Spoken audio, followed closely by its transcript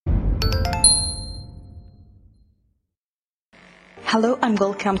Hello and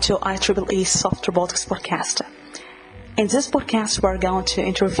welcome to IEEE Soft Robotics Podcast. In this podcast, we're going to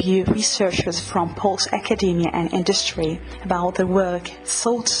interview researchers from both academia and industry about their work,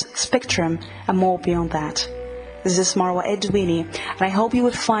 thoughts, spectrum, and more beyond that. This is Marwa Edwini, and I hope you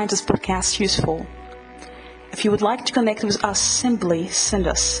will find this podcast useful. If you would like to connect with us, simply send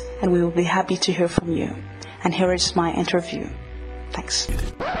us, and we will be happy to hear from you. And here is my interview. Thanks.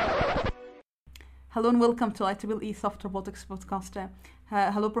 Hello and welcome to IEEE Soft Robotics Podcast.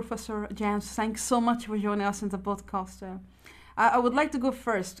 Hello, Professor Janis. Thanks so much for joining us in the podcast. I would like to go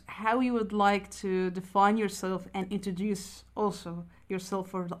first. How you would like to define yourself and introduce also yourself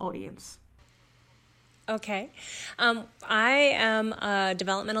for the audience? Okay. I am a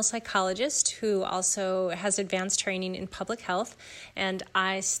developmental psychologist who also has advanced training in public health, and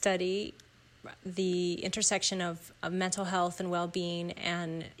I study the intersection of mental health and well-being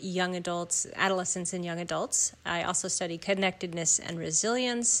and young adults, adolescents and young adults. I also study connectedness and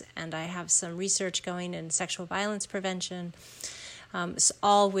resilience, and I have some research going in sexual violence prevention,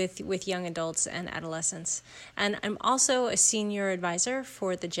 all with young adults and adolescents. And I'm also a senior advisor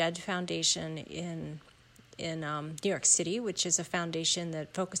for the JED Foundation in New York City, which is a foundation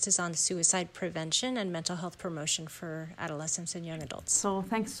that focuses on suicide prevention and mental health promotion for adolescents and young adults. So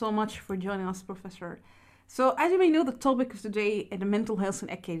thanks so much for joining us, Professor. So as you may know, the topic of today is mental health in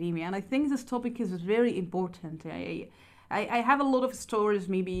academia, and I think this topic is very important. I have a lot of stories,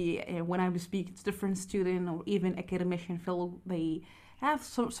 maybe when I speak to different students or even academician fellow, they have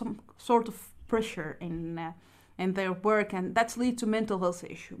some sort of pressure in their work, and that's lead to mental health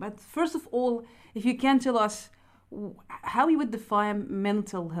issue. But first of all, if you can tell us how you would define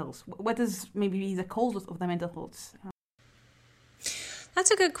mental health, what is maybe the causes of the mental health?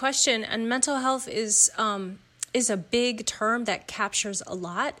 That's a good question, and mental health is a big term that captures a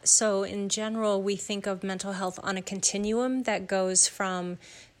lot. So in general, we think of mental health on a continuum that goes from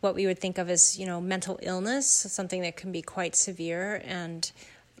what we would think of as, mental illness, something that can be quite severe and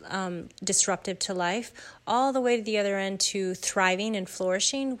disruptive to life, all the way to the other end to thriving and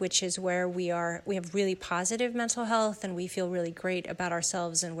flourishing, which is where we have really positive mental health and we feel really great about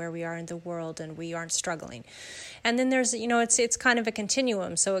ourselves and where we are in the world and we aren't struggling. And then there's, it's kind of a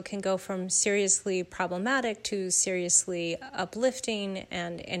continuum. So it can go from seriously problematic to seriously uplifting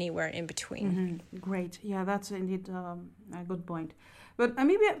and anywhere in between. Mm-hmm. Great. Yeah, that's indeed a good point. But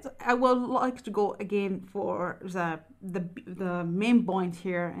maybe I would like to go again for the main point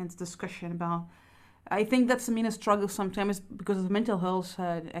here in this discussion about. I think that's the main struggle sometimes because of mental health,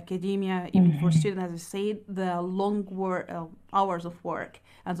 academia, even for students, as I said, the long hours of work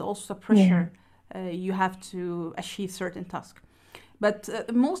and also the pressure you have to achieve certain tasks. But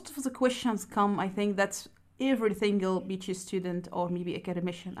most of the questions come, I think that's every single PhD student or maybe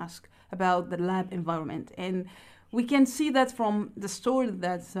academician ask about the lab environment. And we can see that from the story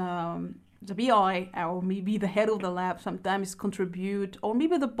that the BI or maybe the head of the lab sometimes contribute, or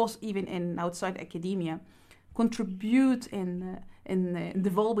maybe the boss even in outside academia, contribute in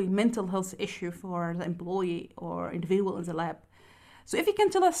developing mental health issue for the employee or individual in the lab. So if you can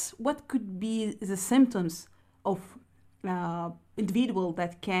tell us what could be the symptoms of individual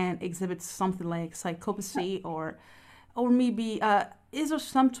that can exhibit something like psychopathy or maybe is there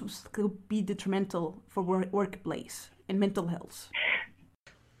symptoms that could be detrimental for workplace and mental health?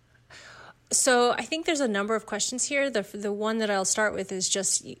 So I think there's a number of questions here. The one that I'll start with is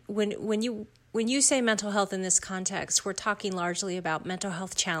just when you say mental health in this context, we're talking largely about mental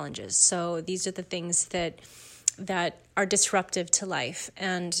health challenges. So these are the things that are disruptive to life,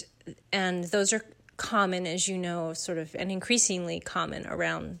 and those are common, as you know, sort of, and increasingly common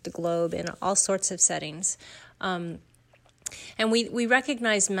around the globe in all sorts of settings. And we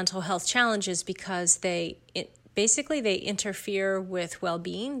recognize mental health challenges because they interfere with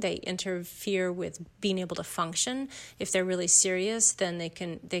well-being. They interfere with being able to function. If they're really serious, then they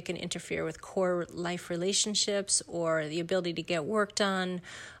can interfere with core life relationships or the ability to get work done,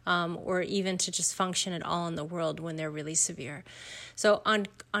 or even to just function at all in the world when they're really severe. So on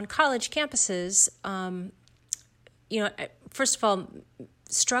college campuses, first of all,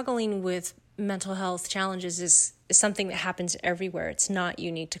 struggling with mental health challenges is something that happens everywhere. It's not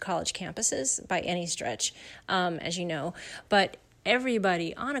unique to college campuses by any stretch, as you know. But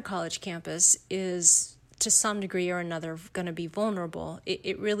everybody on a college campus is, to some degree or another, going to be vulnerable.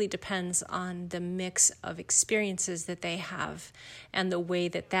 It really depends on the mix of experiences that they have and the way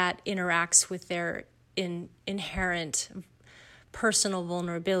that interacts with their inherent personal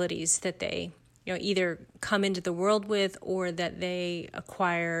vulnerabilities that they either come into the world with or that they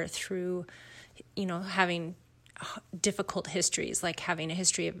acquire through having difficult histories, like having a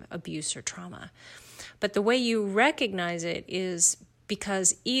history of abuse or trauma. But the way you recognize it is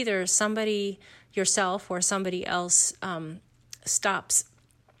because either somebody, yourself or somebody else, stops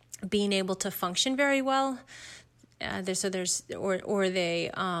being able to function very well.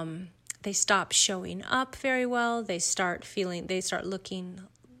 They stop showing up very well. They start looking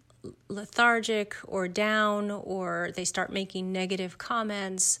lethargic or down, or they start making negative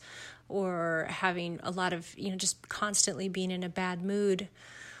comments, or having a lot of, just constantly being in a bad mood.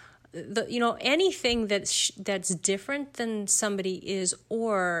 Anything that's different than somebody is,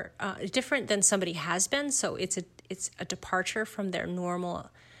 or different than somebody has been. So it's a departure from their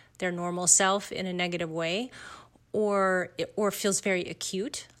normal self in a negative way, or feels very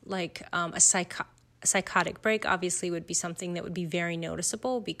acute, like a psychotic break obviously would be something that would be very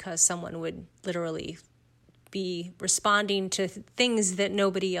noticeable, because someone would literally be responding to things that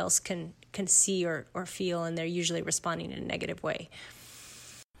nobody else can see or feel, and they're usually responding in a negative way.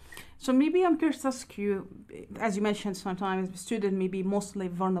 So maybe I'm curious to ask you, as you mentioned, sometimes students may be mostly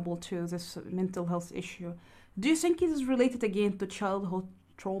vulnerable to this mental health issue. Do you think it is related again to childhood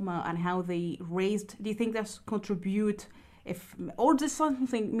trauma and how they raised? Do you think that's contribute, or this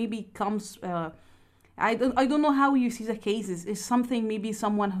something maybe comes? I don't know how you see the cases. Is something maybe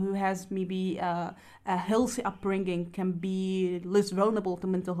someone who has maybe a healthy upbringing can be less vulnerable to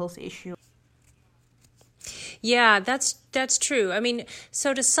mental health issues? Yeah, that's true. I mean,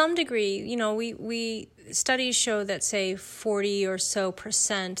 so to some degree, we studies show that, say, 40% or so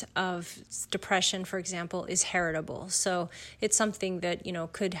of depression, for example, is heritable. So it's something that,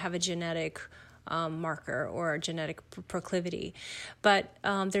 could have a genetic marker or a genetic proclivity. But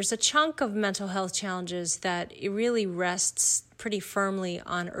there's a chunk of mental health challenges that it really rests pretty firmly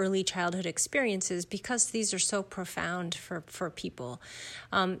on early childhood experiences, because these are so profound for people.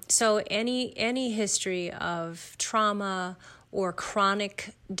 So any history of trauma or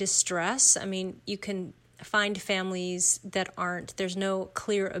chronic distress, I mean, you can find families that there's no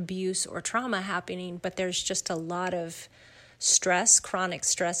clear abuse or trauma happening, but there's just a lot of stress, chronic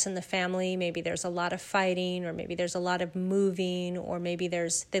stress in the family. Maybe there's a lot of fighting, or maybe there's a lot of moving, or maybe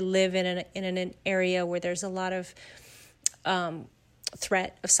they live in an area where there's a lot of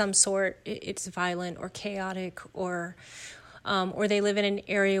threat of some sort. It's violent or chaotic, or they live in an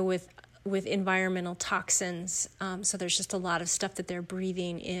area with environmental toxins. So there's just a lot of stuff that they're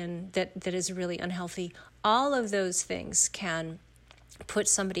breathing in that is really unhealthy. All of those things can put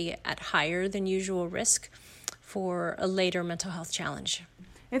somebody at higher than usual risk for a later mental health challenge.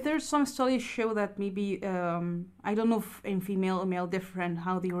 If there's some studies show that maybe, I don't know if in female or male different,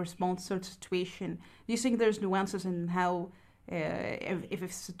 how they respond to certain situation. Do you think there's nuances in how,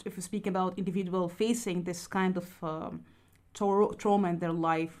 if we speak about individual facing this kind of trauma in their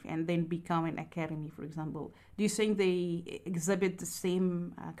life and then become an academy, for example, do you think they exhibit the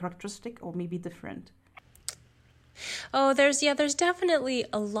same characteristic or maybe different? Oh, there's definitely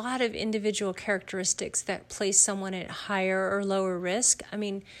a lot of individual characteristics that place someone at higher or lower risk. I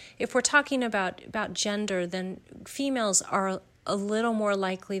mean, if we're talking about gender, then females are a little more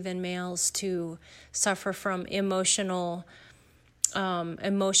likely than males to suffer from emotional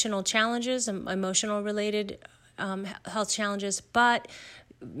challenges, emotional related health challenges, but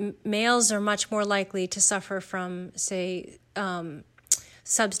males are much more likely to suffer from, say,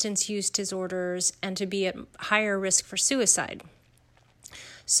 substance use disorders, and to be at higher risk for suicide.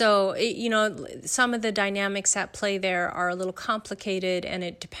 So, some of the dynamics at play there are a little complicated, and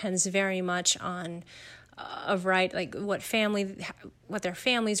it depends very much on what their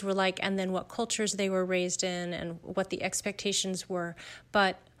families were like, and then what cultures they were raised in, and what the expectations were.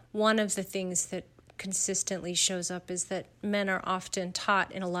 But one of the things that consistently shows up is that men are often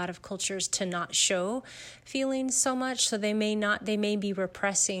taught in a lot of cultures to not show feelings so much, so they may be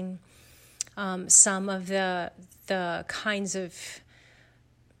repressing some of the kinds of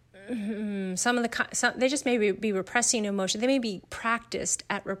they just may be repressing emotion. They may be practiced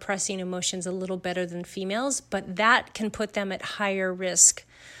at repressing emotions a little better than females, but that can put them at higher risk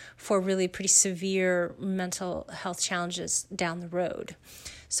for really pretty severe mental health challenges down the road.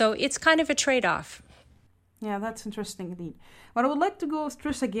 So it's kind of a trade-off. Yeah, that's interesting indeed. But I would like to go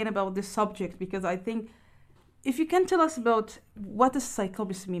stress again about this subject, because I think if you can tell us about what does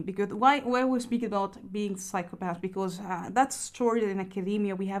psychopathy mean, because why we speak about being psychopath, because that's story in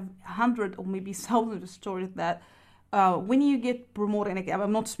academia. We have hundreds or maybe thousands of stories that when you get promoted,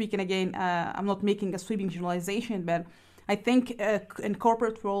 I'm not speaking again, I'm not making a sweeping generalization, but I think in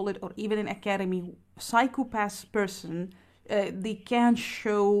corporate world or even in academy, psychopath person, they can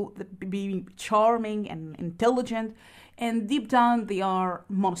show being charming and intelligent, and deep down they are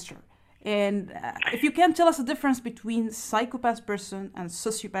monster. And if you can tell us the difference between psychopath person and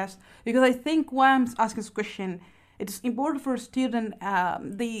sociopath, because I think why I'm asking this question, it's important for a student.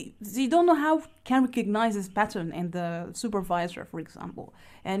 They don't know how can recognize this pattern in the supervisor, for example,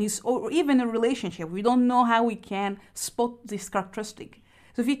 and or even a relationship. We don't know how we can spot this characteristic.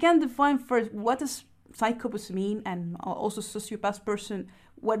 So if you can define first what does psychopath mean, and also sociopath person,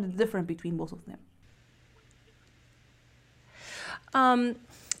 what is the difference between both of them?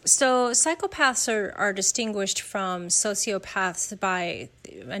 So psychopaths are distinguished from sociopaths by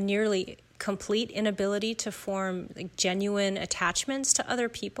a nearly complete inability to form genuine attachments to other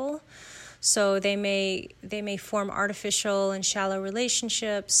people. So they may form artificial and shallow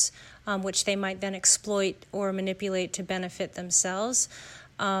relationships, which they might then exploit or manipulate to benefit themselves.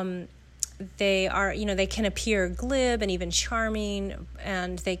 They can appear glib and even charming,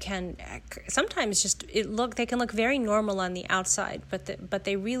 and they can sometimes they can look very normal on the outside, but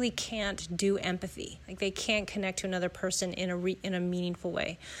they really can't do empathy. Like they can't connect to another person in a meaningful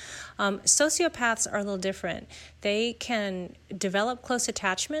way. Sociopaths are a little different. They can develop close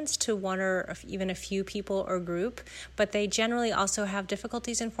attachments to one or even a few people or group, but they generally also have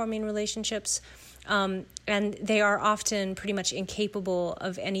difficulties in forming relationships. And they are often pretty much incapable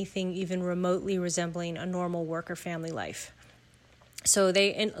of anything even remotely resembling a normal work or family life. So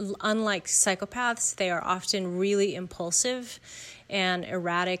unlike psychopaths, they are often really impulsive and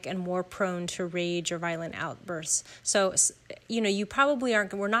erratic and more prone to rage or violent outbursts. So, you probably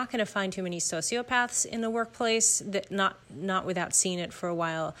we're not going to find too many sociopaths in the workplace, that not without seeing it for a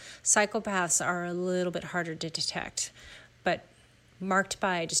while. Psychopaths are a little bit harder to detect, but marked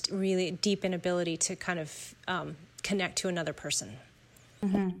by just really deep inability to kind of connect to another person.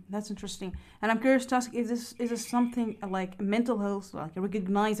 Mm-hmm. That's interesting. And I'm curious to ask, is this something like mental health, like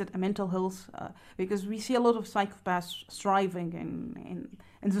recognize it a mental health? Because we see a lot of psychopaths thriving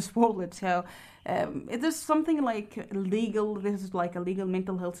in this world. So is this something like legal? This is like a legal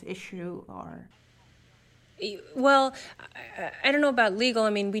mental health issue, or? Well, I don't know about legal. I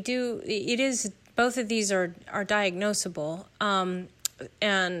mean, it is, both of these are diagnosable.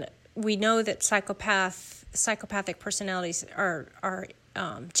 And we know that psychopathic personalities are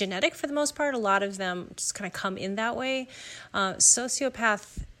genetic for the most part. A lot of them just kind of come in that way.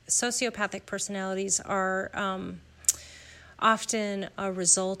 Sociopathic personalities are often a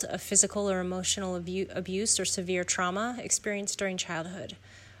result of physical or emotional abuse or severe trauma experienced during childhood.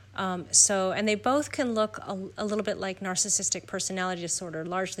 And they both can look a little bit like narcissistic personality disorder,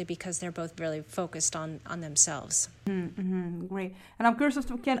 largely because they're both really focused on themselves. Mm-hmm. Great. And I'm curious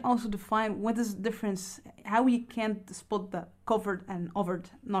if we can also define what is the difference, how we can spot the covert and overt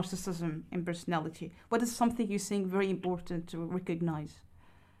narcissism in personality. What is something you think very important to recognize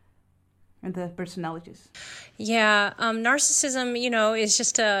in the personalities? Yeah, narcissism, is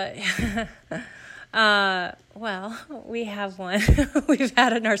just a... Well, we have one. We've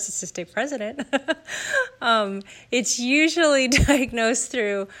had a narcissistic president. It's usually diagnosed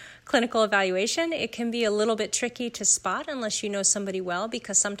through clinical evaluation. It can be a little bit tricky to spot unless you know somebody well,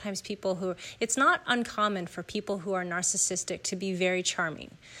 because sometimes it's not uncommon for people who are narcissistic to be very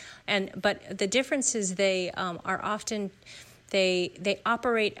charming. But the difference is they are often, they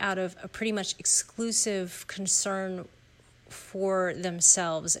operate out of a pretty much exclusive concern for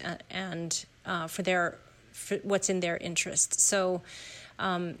themselves and for what's in their interest. So,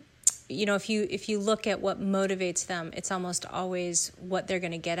 if you look at what motivates them, it's almost always what they're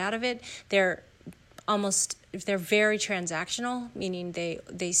going to get out of it. They're very transactional, meaning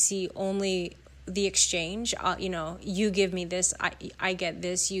they see only the exchange. You give me this, I get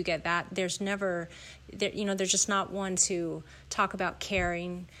this, you get that. There's just not one to talk about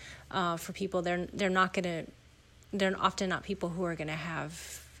caring for people. They're often not people who are going to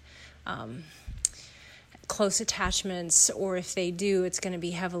have close attachments, or if they do, it's going to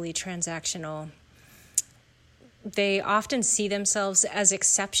be heavily transactional. They often see themselves as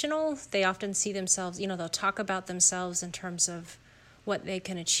exceptional. They often see themselves, they'll talk about themselves in terms of what they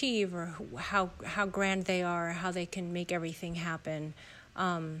can achieve or how grand they are, how they can make everything happen.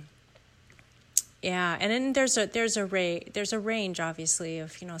 And then there's a range, obviously,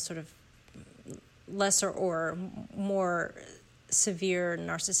 of sort of lesser or more severe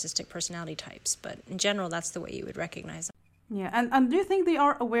narcissistic personality types, but in general, that's the way you would recognize them. Yeah, and do you think they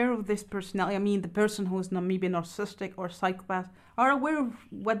are aware of this personality? I mean, the person who is maybe narcissistic or psychopath are aware of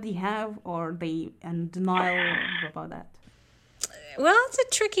what they have, or they in denial about that? Well, it's a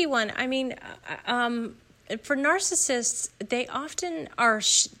tricky one. I mean, for narcissists, they often are.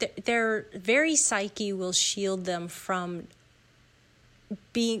 Their very psyche will shield them from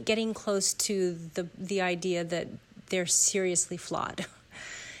getting close to the idea that they're seriously flawed.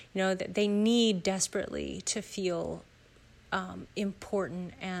 that they need desperately to feel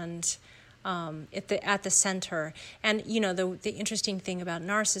important and at the center. And the interesting thing about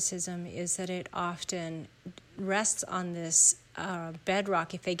narcissism is that it often rests on this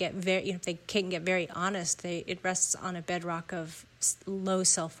bedrock. If they get if they can get very honest, it rests on a bedrock of low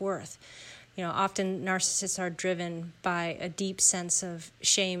self-worth. Often narcissists are driven by a deep sense of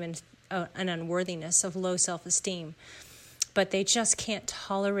shame and an unworthiness, of low self-esteem. But they just can't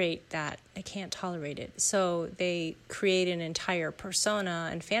tolerate that. They can't tolerate it. So they create an entire persona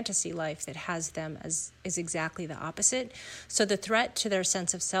and fantasy life that has them is exactly the opposite. So the threat to their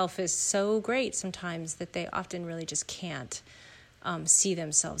sense of self is so great sometimes that they often really just can't see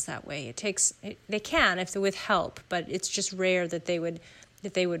themselves that way. They can if they're with help, but it's just rare that they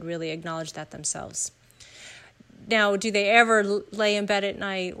would really acknowledge that themselves. Now, do they ever lay in bed at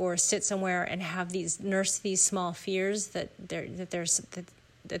night or sit somewhere and nurse these small fears that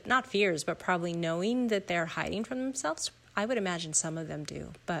not fears, but probably knowing that they're hiding from themselves? I would imagine some of them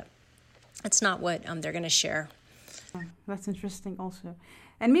do, but it's not what they're going to share. That's interesting also.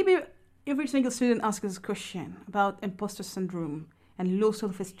 And maybe every single student asks this question about imposter syndrome and low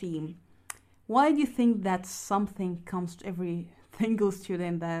self-esteem. Why do you think that something comes to every single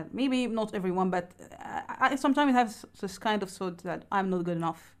student, that maybe not everyone, but I sometimes have this kind of thought that I'm not good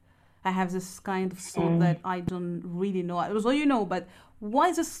enough. I have this kind of thought that I don't really know. But why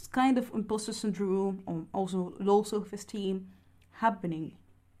is this kind of imposter syndrome or also low self-esteem happening?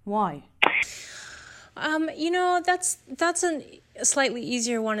 Why? That's a slightly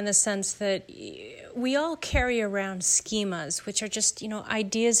easier one in the sense that we all carry around schemas, which are just,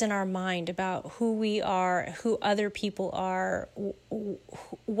 ideas in our mind about who we are, who other people are,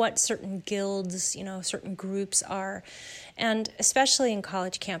 what certain guilds, certain groups are. And especially in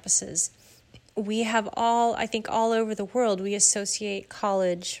college campuses, we have all over the world, we associate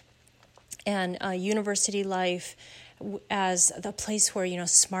college and university life as the place where,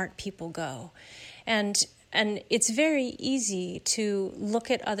 smart people go. And it's very easy to look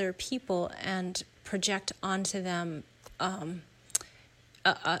at other people and project onto them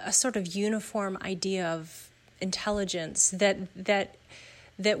a sort of uniform idea of intelligence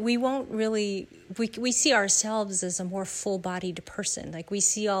that we won't really, we see ourselves as a more full-bodied person. Like we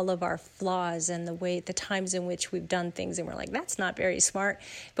see all of our flaws and the times in which we've done things and we're like, that's not very smart.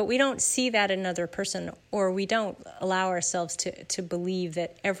 But we don't see that in another person, or we don't allow ourselves to believe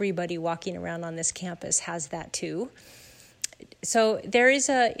that everybody walking around on this campus has that too. So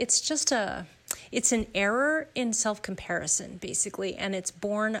it's an error in self-comparison, basically, and it's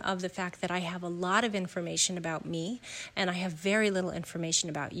born of the fact that I have a lot of information about me and I have very little information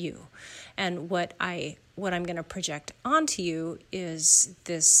about you. And what I'm going to project onto you is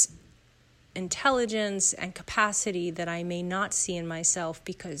this intelligence and capacity that I may not see in myself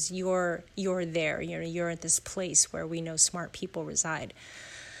because you're there, you're at this place where we know smart people reside.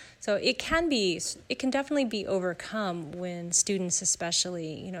 So it can definitely be overcome when students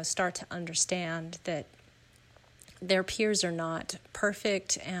especially, start to understand that their peers are not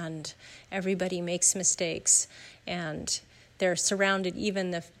perfect and everybody makes mistakes, and they're surrounded, even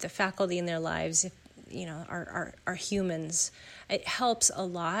the faculty in their lives, are humans. It helps a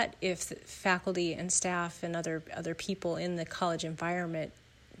lot if the faculty and staff and other people in the college environment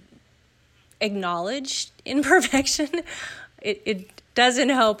acknowledge imperfection. It doesn't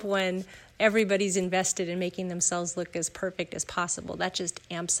help when everybody's invested in making themselves look as perfect as possible. That just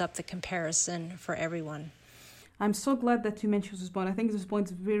amps up the comparison for everyone. I'm so glad that you mentioned this point. I think this point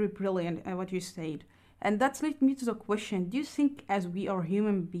is very brilliant at what you said. And that's leads me to the question, do you think as we are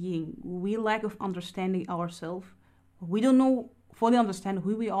human beings, we lack of understanding ourselves? We don't fully understand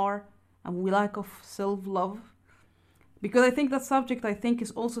who we are, and we lack of self-love? Because I think that subject,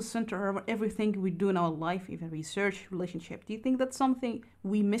 is also centered around everything we do in our life, even research, relationship. Do you think that's something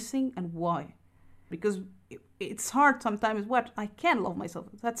we're missing, and why? Because it's hard sometimes. I can't love myself.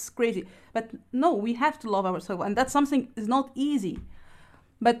 That's crazy. But no, we have to love ourselves, and that's something is not easy.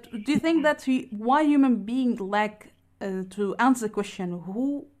 But do you think that's why human beings lack to answer the question,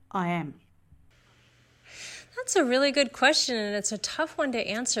 who I am? That's a really good question, and it's a tough one to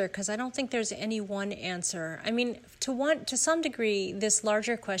answer because I don't think there's any one answer. I mean, to some degree, this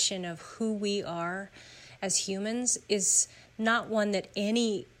larger question of who we are as humans is not one that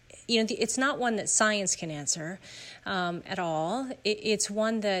it's not one that science can answer at all. It's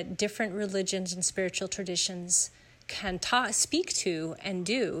one that different religions and spiritual traditions can speak to and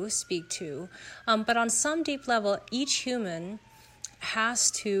do speak to. But on some deep level, each human has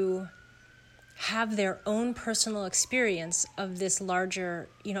to have their own personal experience of this larger,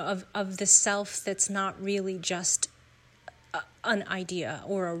 of the self that's not really just an idea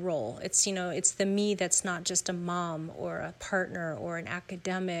or a role. It's, it's the me that's not just a mom or a partner or an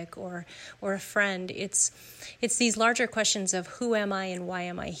academic or a friend. It's these larger questions of who am I and why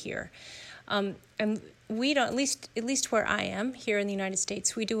am I here? And we don't, at least where I am here in the United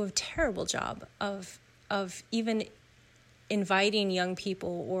States, we do a terrible job of even inviting young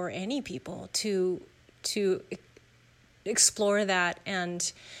people or any people to explore that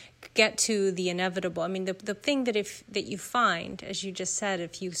and get to the inevitable. I mean, the thing that you find, as you just said,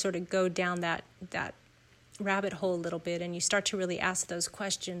 if you sort of go down that rabbit hole a little bit and you start to really ask those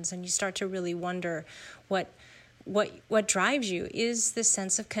questions and you start to really wonder what drives you is this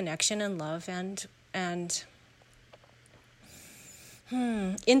sense of connection and love and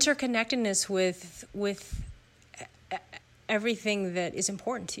interconnectedness with everything that is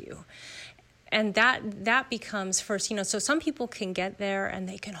important to you. And that becomes first, so some people can get there and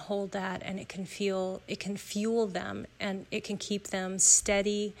they can hold that and it can fuel them and it can keep them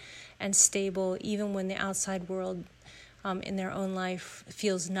steady and stable even when the outside world in their own life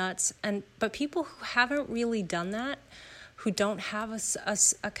feels nuts. But people who haven't really done that, who don't have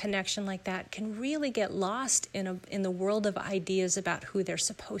a connection like that, can really get lost in the world of ideas about who they're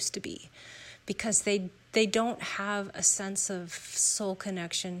supposed to be, because they don't have a sense of soul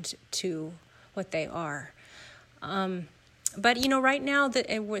connection to what they are. But right now,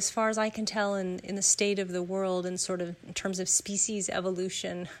 as far as I can tell, in the state of the world and sort of in terms of species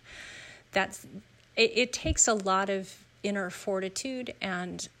evolution, it takes a lot of inner fortitude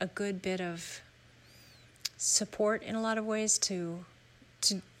and a good bit of support in a lot of ways to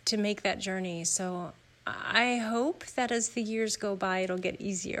make that journey. So I hope that as the years go by, it'll get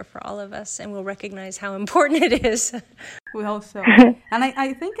easier for all of us and we'll recognize how important it is. We hope so. And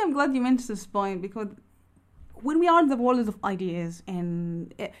I think I'm glad you mentioned this point, because when we are in the world of ideas,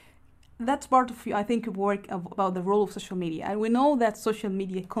 and that's part of, I think, work about the role of social media. And we know that social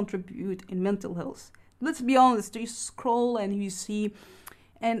media contribute in mental health. Let's be honest, you scroll and you see,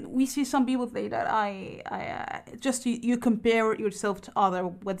 and we see some people say that you compare yourself to other,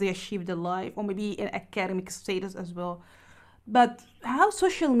 what they achieved in life, or maybe in academic status as well. But how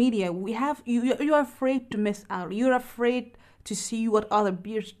social media, you're afraid to miss out. You're afraid to see what other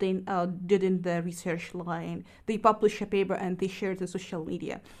peers did in the research line. They publish a paper and they share it on social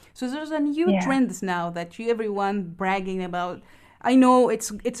media. So there's a new trend now that everyone bragging about. I know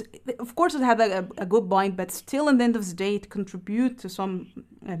it's of course it has a good point, but still, in the end of the day, it contributes to some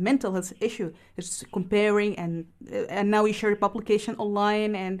mental health issue. It's comparing, and now you share a publication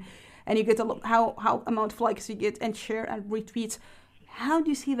online, and you get how amount of likes you get and share and retweets. How do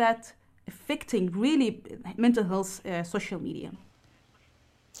you see that affecting really mental health, social media?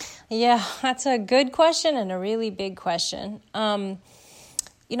 Yeah, that's a good question and a really big question.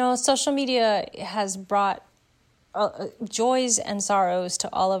 Social media has brought joys and sorrows to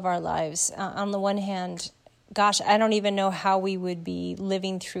all of our lives. On the one hand, gosh, I don't even know how we would be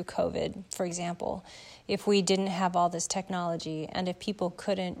living through COVID, for example, if we didn't have all this technology and if people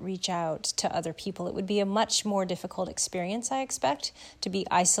couldn't reach out to other people. It would be a much more difficult experience, I expect, to be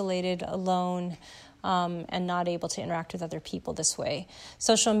isolated, alone, and not able to interact with other people this way.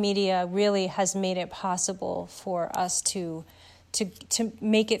 Social media really has made it possible for us to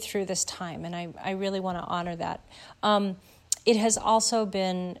make it through this time, and I really want to honor that. It has also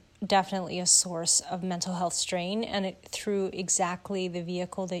been definitely a source of mental health strain, and through exactly the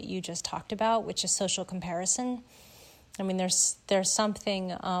vehicle that you just talked about, which is social comparison. I mean, there's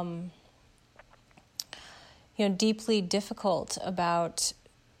something deeply difficult about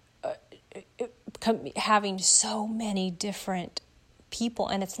having so many different people,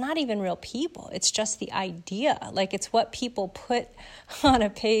 and it's not even real people, it's just the idea, like it's what people put on a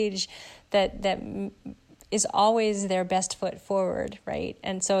page that is always their best foot forward, right?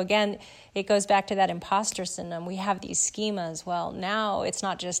 And so again, it goes back to that imposter syndrome. We have these schemas. Well, now it's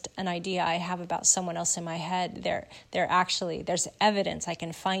not just an idea I have about someone else in my head. They're actually, there's evidence, I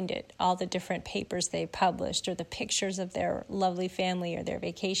can find it, all the different papers they published, or the pictures of their lovely family, or their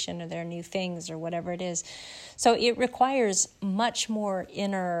vacation, or their new things, or whatever it is. So it requires much more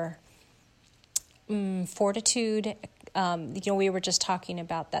inner fortitude. We were just talking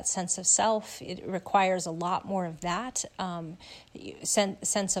about that sense of self. It requires a lot more of that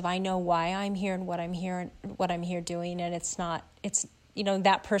sense of I know why I'm here and what I'm here doing, and it's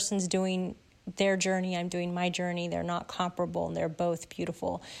that person's doing their journey, I'm doing my journey. They're not comparable, and they're both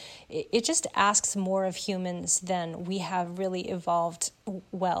beautiful. It just asks more of humans than we have really evolved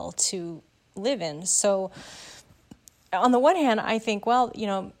well to live in. So, on the one hand, I think,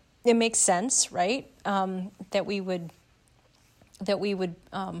 it makes sense, right? That we would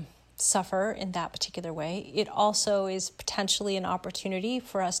suffer in that particular way. It also is potentially an opportunity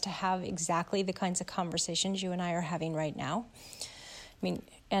for us to have exactly the kinds of conversations you and I are having right now. I mean,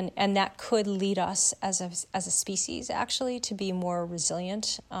 and that could lead us as a species actually to be more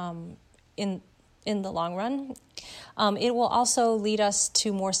resilient in the long run. It will also lead us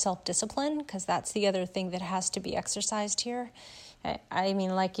to more self-discipline, because that's the other thing that has to be exercised here. I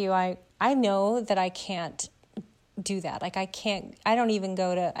mean, like you, I know that I can't do that. Like I don't even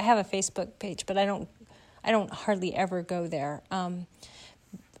go to, I have a Facebook page, but I don't hardly ever go there.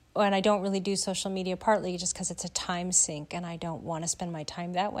 And I don't really do social media, partly just because it's a time sink and I don't want to spend my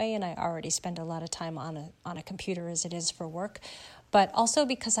time that way. And I already spend a lot of time on a computer as it is for work, but also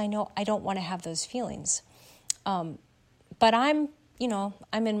because I know I don't want to have those feelings. But I'm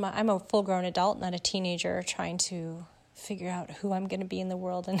a full grown adult, not a teenager trying to figure out who I'm going to be in the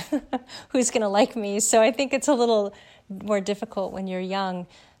world and who's going to like me. So I think it's a little more difficult when you're young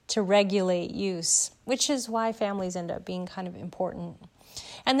to regulate use, which is why families end up being kind of important.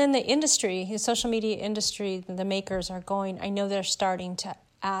 And then the industry, the social media industry, the makers I know they're starting to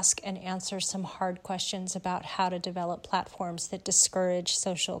ask and answer some hard questions about how to develop platforms that discourage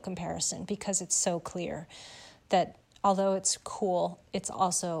social comparison, because it's so clear that although it's cool, it's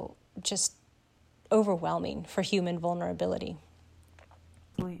also just overwhelming for human vulnerability.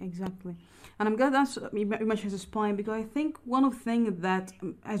 Exactly. And I'm glad that's very much as a spine, because I think one of the things that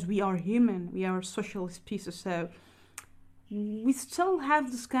as we are human, we are a social species, so we still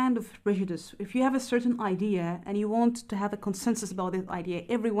have this kind of prejudice. If you have a certain idea and you want to have a consensus about this idea,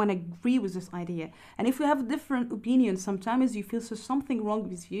 everyone agree with this idea. And if you have different opinions, sometimes you feel there's something wrong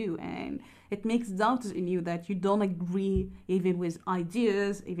with you, and it makes doubts in you that you don't agree even with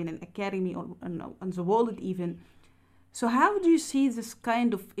ideas, even in academy or in the world even. So how do you see this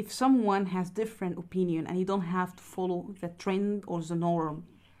kind of, if someone has different opinion and you don't have to follow the trend or the norm?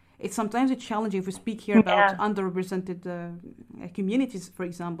 It's sometimes challenging if we speak here about underrepresented communities, for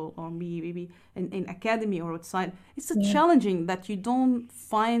example, or maybe in academy or outside. It's challenging that you don't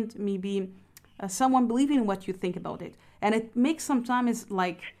find maybe someone believing in what you think about it. And it makes sometimes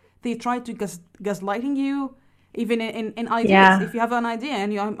like they try to gaslighting you, even in ideas. Yeah. If you have an idea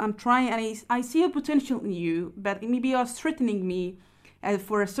and I'm trying and I see a potential in you, but maybe you're threatening me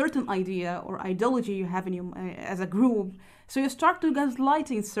for a certain idea or ideology you have in you as a group. So you start to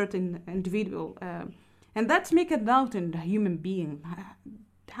gaslighting certain individual, and that's make a doubt in the human being.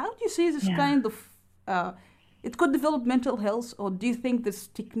 How do you see this kind of, it could develop mental health, or do you think there's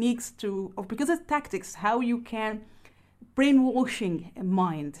techniques or because it's tactics, how you can brainwashing a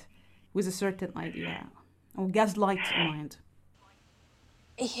mind with a certain idea, or gaslight a mind?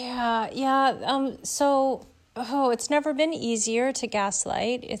 It's never been easier to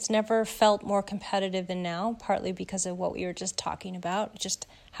gaslight. It's never felt more competitive than now, partly because of what we were just talking about, just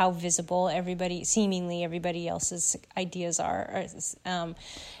how visible seemingly everybody else's ideas are. And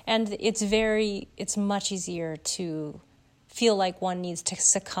it's much easier to feel like one needs to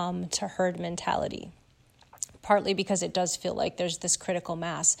succumb to herd mentality, partly because it does feel like there's this critical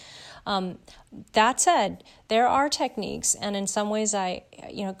mass. That said, there are techniques, and in some ways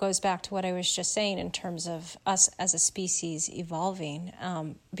it goes back to what I was just saying in terms of us as a species evolving,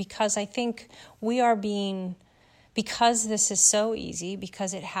 because I think because this is so easy,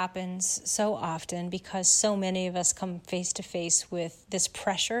 because it happens so often, because so many of us come face to face with this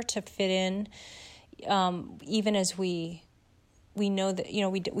pressure to fit in, even as we know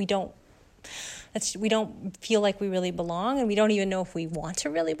that, we don't feel like we really belong, and we don't even know if we want to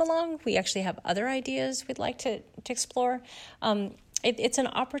really belong. We actually have other ideas we'd like to explore. It's an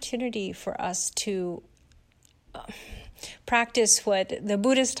opportunity for us to practice what the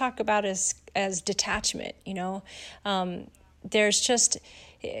Buddhists talk about as detachment. There's just,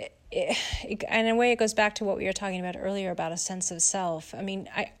 and in a way it goes back to what we were talking about earlier about a sense of self. I mean,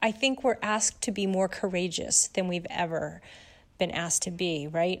 I think we're asked to be more courageous than we've ever been asked to be,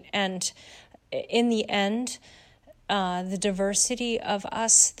 right? And in the end, the diversity of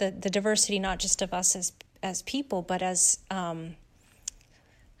us, the diversity not just of us as people, but as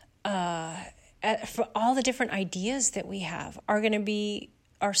for all the different ideas that we have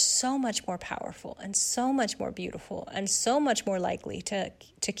are so much more powerful and so much more beautiful and so much more likely to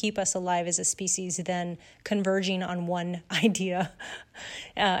keep us alive as a species than converging on one idea.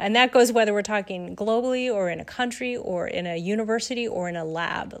 And that goes whether we're talking globally or in a country or in a university or in a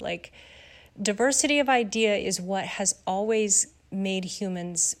lab. Like, diversity of idea is what has always made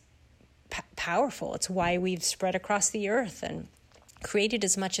humans powerful. It's why we've spread across the earth and created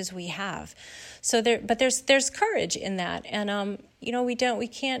as much as we have. So there's courage in that, and we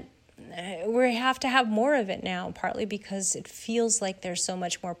can't we have to have more of it now, partly because it feels like there's so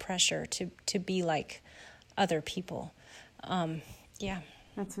much more pressure to be like other people.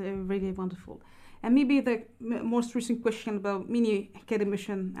 That's really wonderful. And maybe the most recent question about many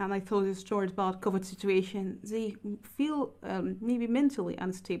academicians, and I told this story about COVID situation, they feel maybe mentally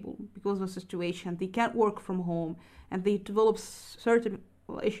unstable because of the situation. They can't work from home, and they develop certain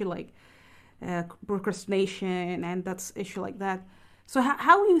issue like procrastination, and that's issue like that. So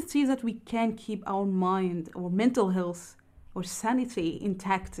how do you see that we can keep our mind or mental health or sanity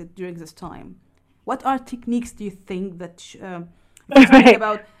intact during this time? What are techniques do you think that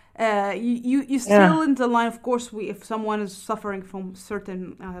about you still in the line? Of course, if someone is suffering from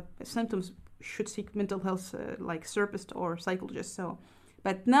certain symptoms, should seek mental health like therapist or psychologist. So,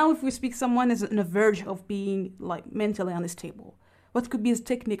 but now if we speak, someone is on the verge of being like mentally unstable. What could be the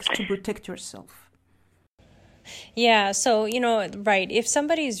techniques to protect yourself? Yeah, so right. If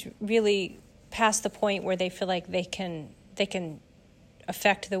somebody's really past the point where they feel like they can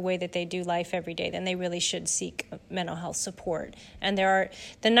affect the way that they do life every day, then they really should seek mental health support. And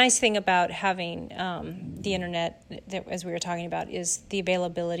the nice thing about having the internet, as we were talking about, is the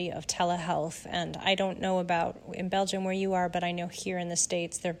availability of telehealth. And I don't know about in Belgium where you are, but I know here in the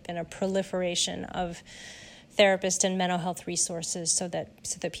States there have been a proliferation of therapists and mental health resources so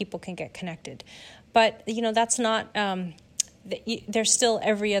that people can get connected. But that's not. There's still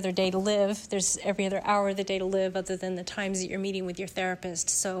every other day to live. There's every other hour of the day to live other than the times that you're meeting with your therapist.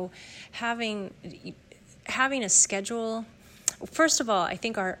 So having a schedule, first of all, I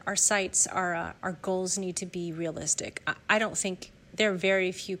think our sites, our goals need to be realistic. I don't think there are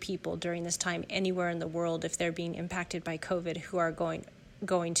very few people during this time anywhere in the world, if they're being impacted by COVID, who are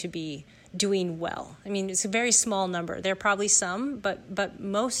going to be doing well. I mean, it's a very small number. There are probably some, but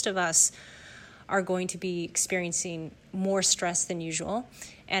most of us are going to be experiencing more stress than usual,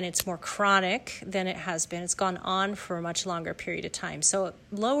 and it's more chronic than it has been. It's gone on for a much longer period of time. So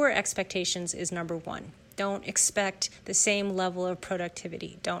lower expectations is number one. Don't expect the same level of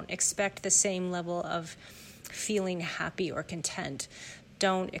productivity. Don't expect the same level of feeling happy or content.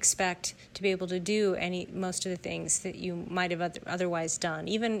 Don't expect to be able to do most of the things that you might have otherwise done,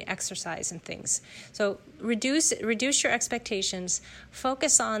 even exercise and things. So reduce your expectations.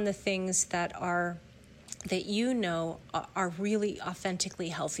 Focus on the things that you know are really authentically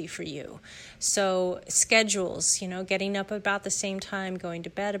healthy for you. So schedules, getting up about the same time, going to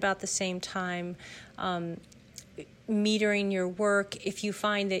bed about the same time, metering your work. If you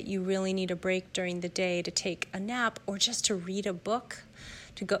find that you really need a break during the day to take a nap or just to read a book,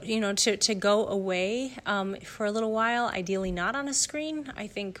 to go away for a little while, ideally not on a screen. I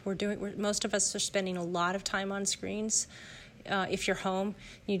think most of us are spending a lot of time on screens. If you're home,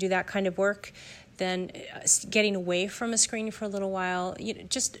 you do that kind of work, then getting away from a screen for a little while.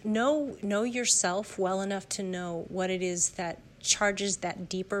 Just know yourself well enough to know what it is that charges that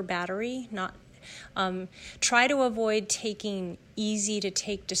deeper battery. Not try to avoid taking easy to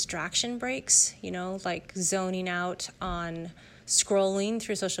take distraction breaks. Like zoning out on scrolling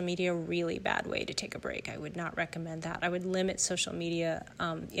through social media, really bad way to take a break. I would not recommend that. I would limit social media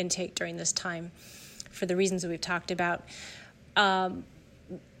intake during this time for the reasons that we've talked about.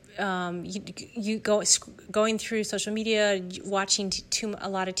 Going through social media, watching a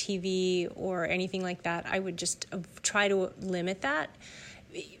lot of TV or anything like that, I would just try to limit that.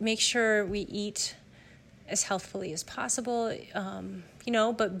 Make sure we eat as healthfully as possible,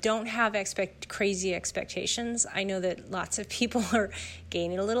 but don't have crazy expectations. I know that lots of people are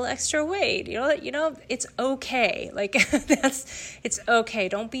gaining a little extra weight. It's okay. Like it's okay.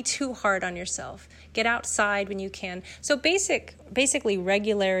 Don't be too hard on yourself. Get outside when you can. So basically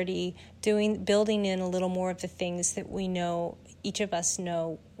regularity, building in a little more of the things that we know, each of us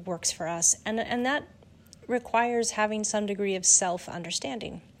know works for us. And that requires having some degree of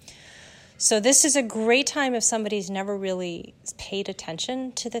self-understanding. So this is a great time if somebody's never really paid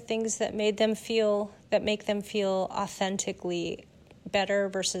attention to the things that make them feel authentically better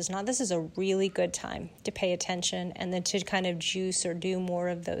versus not. This is a really good time to pay attention and then to kind of juice or do more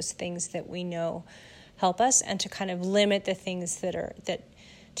of those things that we know help us, and to kind of limit the things that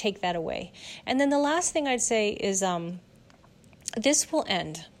take that away. And then the last thing I'd say is this will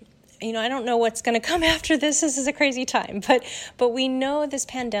end. I don't know what's going to come after this. This is a crazy time, but we know this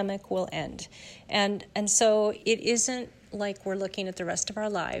pandemic will end, and so it isn't like we're looking at the rest of our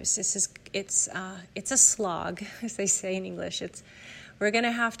lives. It's a slog, as they say in English. We're in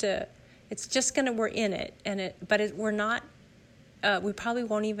it, but we're not. We probably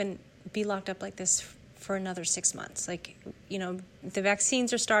won't even be locked up like this for another 6 months. The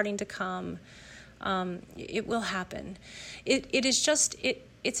vaccines are starting to come. It will happen. It is just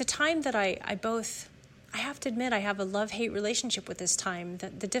it's a time that I have to admit, I have a love-hate relationship with this time.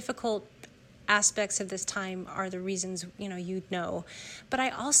 The difficult aspects of this time are the reasons, you'd know. But I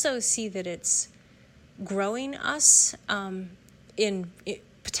also see that it's growing us in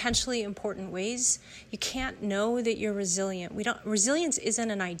potentially important ways. You can't know that you're resilient. Resilience isn't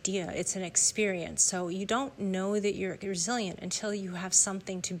an idea, it's an experience. So you don't know that you're resilient until you have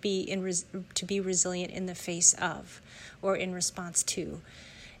something to be resilient in the face of or in response to.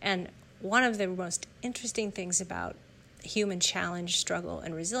 And one of the most interesting things about human challenge, struggle,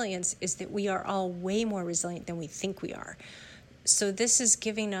 and resilience is that we are all way more resilient than we think we are. So this is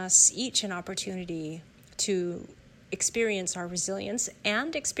giving us each an opportunity to experience our resilience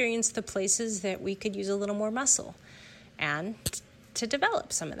and experience the places that we could use a little more muscle and to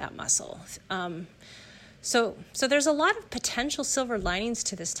develop some of that muscle. So there's a lot of potential silver linings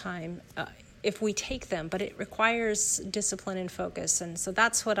to this time if we take them, but it requires discipline and focus. And so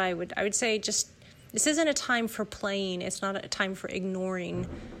that's what I would say. Just this isn't a time for playing. It's not a time for ignoring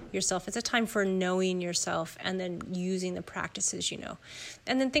yourself. It's a time for knowing yourself and then using the practices you know.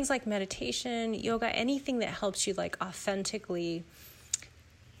 And then things like meditation, yoga, anything that helps you like authentically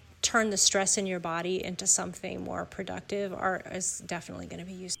turn the stress in your body into something more productive is definitely going to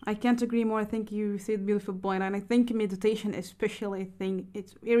be used. I can't agree more. I think you said a beautiful point. And I think meditation especially,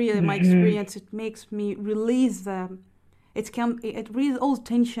 it's really my experience. It makes me release it releases all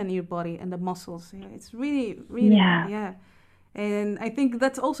tension in your body and the muscles. Yeah, it's really, yeah. And I think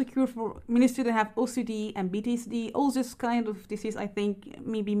that's also cure for many students have OCD and PTSD, all this kind of disease. I think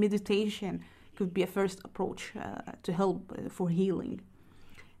maybe meditation could be a first approach to help for healing.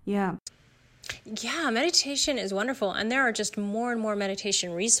 Yeah. Yeah, meditation is wonderful. And there are just more and more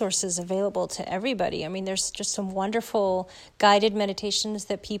meditation resources available to everybody. I mean, there's just some wonderful guided meditations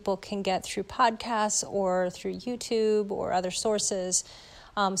that people can get through podcasts or through YouTube or other sources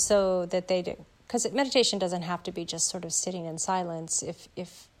so that they do. Because meditation doesn't have to be just sort of sitting in silence.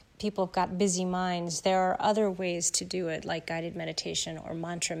 If people have got busy minds, there are other ways to do it, like guided meditation or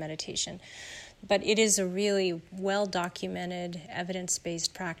mantra meditation. But it is a really well-documented,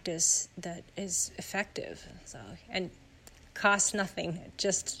 evidence-based practice that is effective. And costs nothing,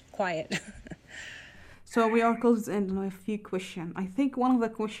 just quiet. So we are close to end on a few questions. I think one of the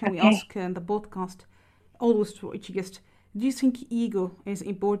questions we ask in the podcast, always to each guest, do you think ego is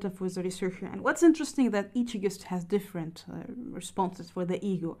important for the researcher? And what's interesting that each guest has different responses for the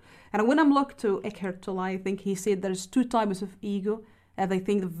ego. And when I'm looked to Eckhart Tolle, I think he said there's two types of ego. I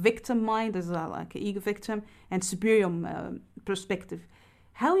think the victim mind is like an ego victim and superior perspective.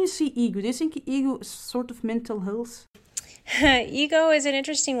 How you see ego? Do you think ego is sort of mental health? Ego is an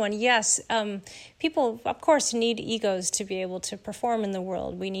interesting one. Yes, people, of course, need egos to be able to perform in the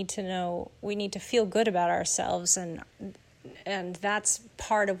world. We need to feel good about ourselves, and that's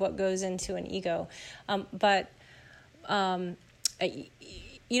part of what goes into an ego.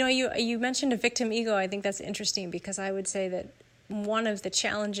 You mentioned a victim ego. I think that's interesting because I would say that one of the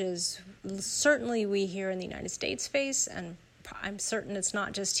challenges certainly we here in the United States face, and I'm certain it's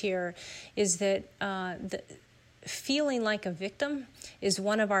not just here, is that the feeling like a victim is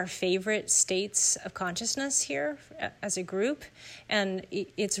one of our favorite states of consciousness here as a group, and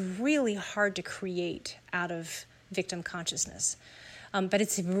it's really hard to create out of victim consciousness. But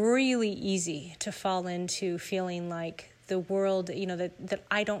it's really easy to fall into feeling like the world, that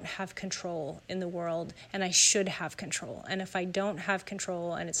I don't have control in the world and I should have control. And if I don't have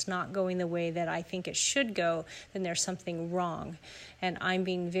control and it's not going the way that I think it should go, then there's something wrong and I'm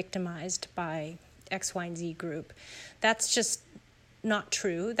being victimized by X, Y, and Z group. That's just not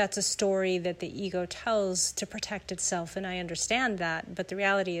true. That's a story that the ego tells to protect itself, and I understand that, but the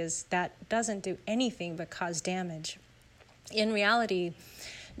reality is that doesn't do anything but cause damage. In reality,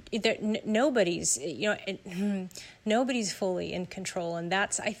 nobody's fully in control, and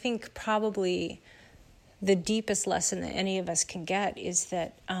that's, I think, probably the deepest lesson that any of us can get is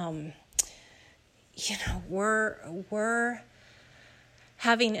that we're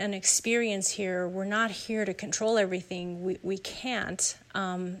having an experience here. We're not here to control everything. We can't.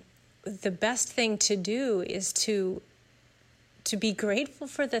 The best thing to do is to be grateful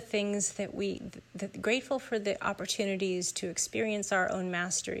for the things grateful for the opportunities to experience our own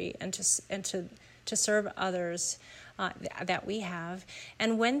mastery and to serve others that we have.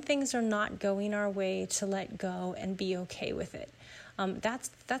 And when things are not going our way, to let go and be okay with it.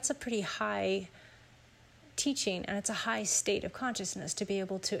 That's a pretty high teaching, and it's a high state of consciousness to be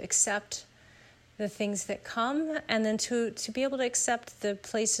able to accept the things that come, and then to be able to accept the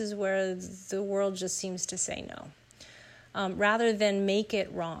places where the world just seems to say no. Rather than make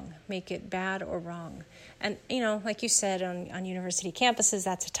it wrong, make it bad or wrong. And, like you said, on university campuses,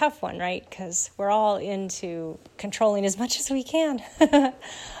 that's a tough one, right? Because we're all into controlling as much as we can,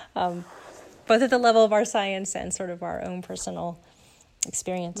 both at the level of our science and sort of our own personal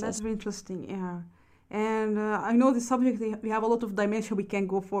experiences. That's very interesting, yeah. And I know the subject, we have a lot of dimension we can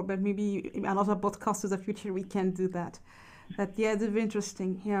go for, but maybe another podcast in the future we can do that. But yeah, it's very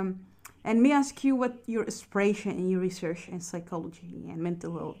interesting. And may I ask you what your inspiration in your research in psychology and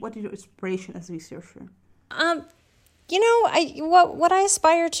mental health? What is your inspiration as a researcher? What I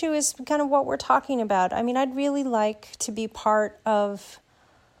aspire to is kind of what we're talking about. I mean, I'd really like to be part of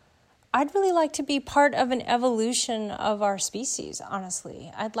an evolution of our species,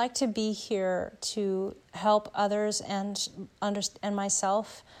 honestly. I'd like to be here to help others and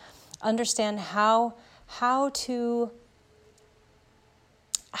myself understand how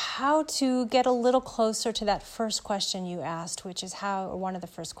to get a little closer to that first question you asked, which is one of the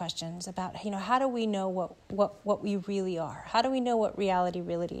first questions about, how do we know what we really are? How do we know what reality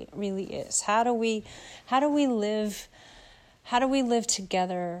really is? How do we live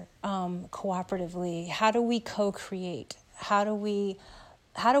together cooperatively? How do we co-create? How do we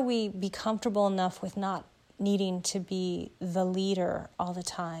be comfortable enough with not needing to be the leader all the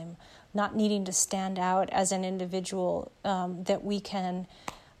time, not needing to stand out as an individual, that we can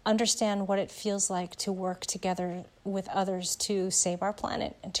understand what it feels like to work together with others to save our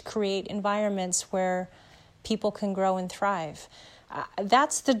planet and to create environments where people can grow and thrive.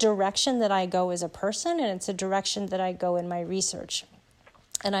 That's the direction that I go as a person, and it's a direction that I go in my research.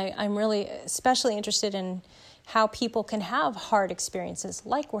 And I'm really especially interested in how people can have hard experiences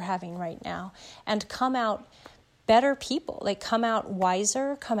like we're having right now and come out better people, like come out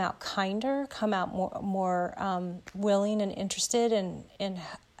wiser, come out kinder, come out more willing and interested in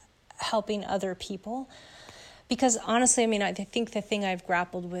helping other people. Because honestly, I mean, I think the thing I've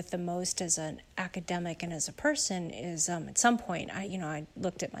grappled with the most as an academic and as a person is at some point, I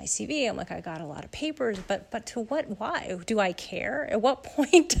looked at my CV. I'm like, I got a lot of papers, but to what? Why do I care? At what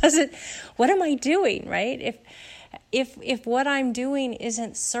point does it? What am I doing? Right? If what I'm doing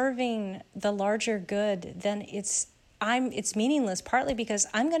isn't serving the larger good, then it's meaningless. Partly because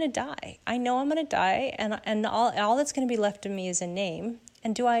I'm going to die. I know I'm going to die, and all that's going to be left of me is a name.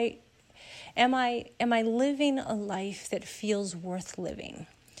 And Am I living a life that feels worth living?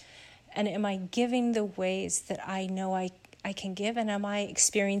 And am I giving the ways that I know I can give? And am I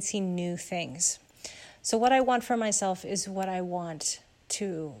experiencing new things? So what I want for myself is what I want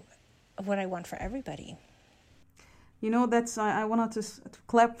for everybody. I wanted to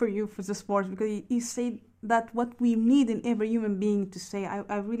clap for you for this part, because you say that what we need in every human being to say.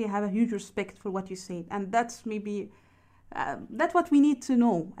 I really have a huge respect for what you said. And that's maybe... that's what we need to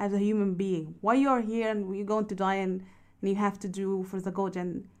know as a human being. Why you are here and you're going to die, and you have to do for the good.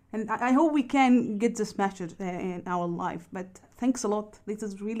 And I hope we can get this message in our life. But thanks a lot. This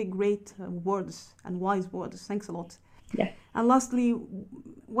is really great words and wise words. Thanks a lot. Yeah. And lastly,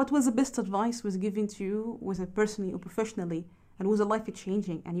 what was the best advice was given to you, whether personally or professionally, and was a life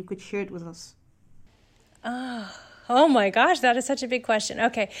changing, and you could share it with us? Oh my gosh, that is such a big question.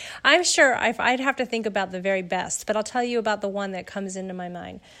 Okay, I'm sure I'd have to think about the very best, but I'll tell you about the one that comes into my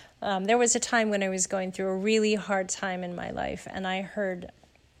mind. There was a time when I was going through a really hard time in my life, and I heard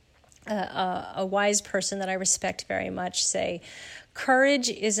a wise person that I respect very much say, courage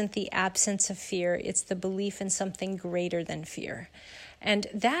isn't the absence of fear, it's the belief in something greater than fear. And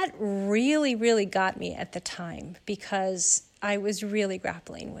that really, really got me at the time, because I was really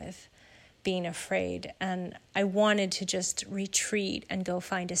grappling with being afraid, and I wanted to just retreat and go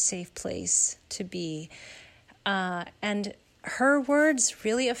find a safe place to be. And her words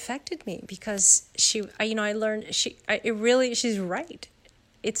really affected me, because I learned she's right.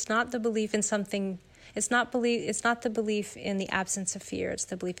 It's not the belief in something. It's not the belief in the absence of fear. It's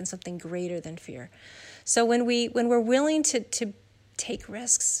the belief in something greater than fear. So when we're willing to take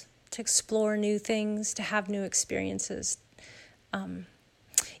risks, to explore new things, to have new experiences,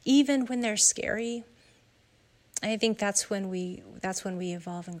 even when they're scary, I think that's when we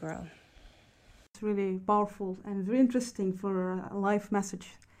evolve and grow. It's really powerful and very interesting for a life message.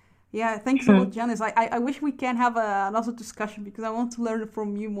 Yeah, thanks a lot, Janis. I wish we can have another discussion, because I want to learn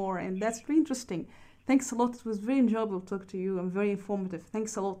from you more, and that's very interesting. Thanks a lot. It was very enjoyable to talk to you and very informative.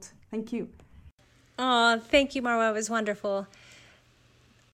 Thanks a lot. Thank you. Oh, thank you, Marwa. It was wonderful.